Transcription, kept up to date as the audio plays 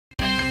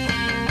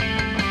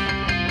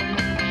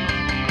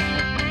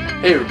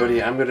Hey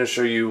everybody, I'm going to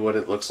show you what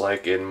it looks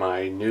like in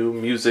my new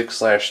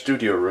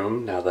music/studio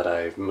room now that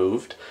I've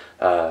moved.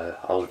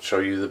 I'll show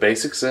you the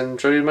basics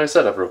and show you my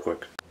setup real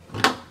quick.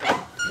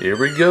 Here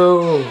we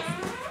go!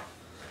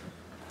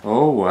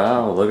 Oh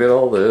wow, look at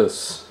all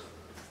this.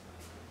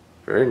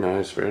 Very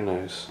nice, very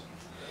nice.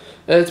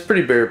 It's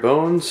pretty bare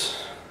bones.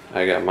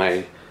 I got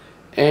my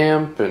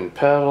amp and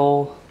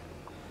pedal,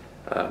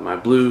 my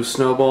blue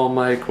snowball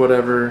mic,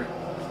 whatever.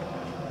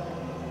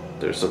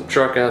 There's some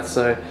truck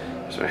outside.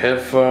 There's my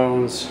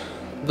headphones,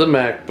 the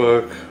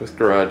MacBook with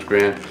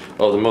GarageBand.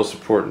 Oh, the most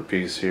important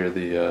piece here,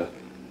 the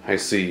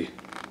high-C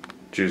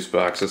juice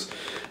boxes.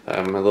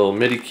 My little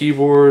MIDI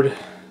keyboard,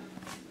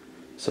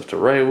 stuff to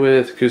write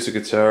with, acoustic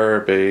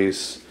guitar,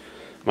 bass,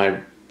 my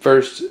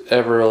first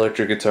ever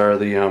electric guitar,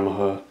 the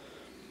Yamaha,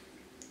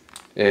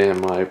 and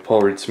my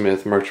Paul Reed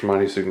Smith March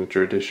Money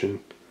Signature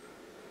Edition.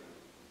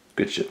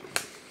 Good shit.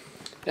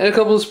 And a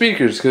couple of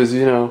speakers, because,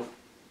 you know,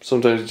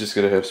 sometimes you just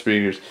gotta have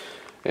speakers.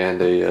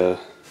 And a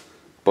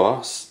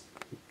Boss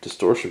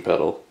distortion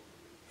pedal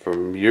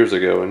from years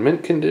ago in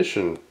mint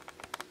condition.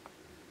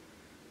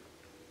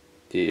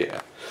 Yeah.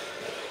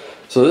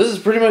 So this is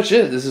pretty much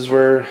it. This is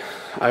where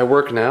I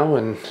work now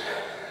and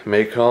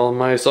make all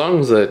my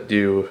songs that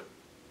you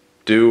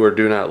do or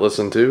do not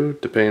listen to,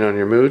 depending on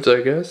your moods, I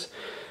guess.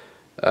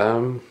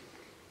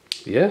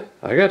 Yeah,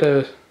 I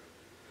gotta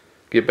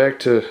get back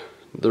to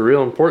the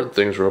real important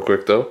things real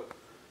quick though.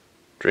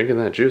 Drinking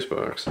that juice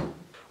box.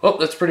 Well,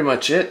 that's pretty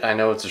much it. I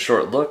know it's a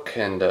short look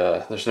and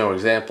there's no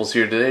examples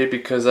here today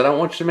because I don't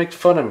want you to make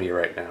fun of me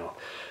right now.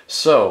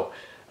 So,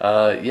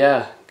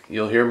 yeah,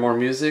 you'll hear more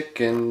music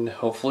and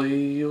hopefully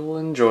you'll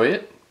enjoy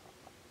it.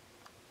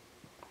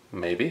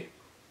 Maybe.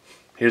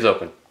 Here's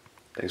open.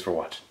 Thanks for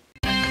watching.